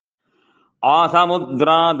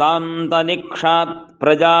आसमुद्रादान्तनिक्षात्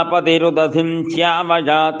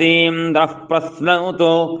प्रजापतिरुदधिञ्च्यावजातीन्द्रः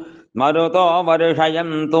प्रस्नौतो मरुतो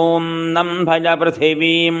वर्षयन्तोऽन्नं भज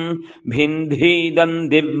पृथिवीम् भिन्धीदन्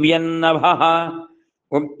दिव्यन्नभः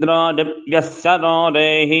उद्रादिप्यस्य नो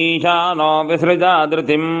देहीशानो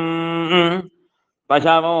विसृजादृतिम्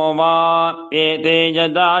पशवो वा एते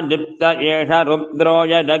यदादिप्त एष रुद्रो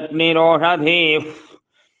यदग्निरोषधीः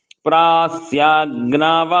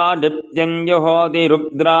प्रास्याग्नावादित्यं जुहोति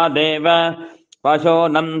रुद्रादेव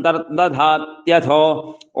पशूनन्तर्दधात्यथो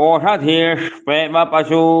ओषधीष्वेव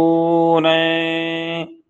पशून्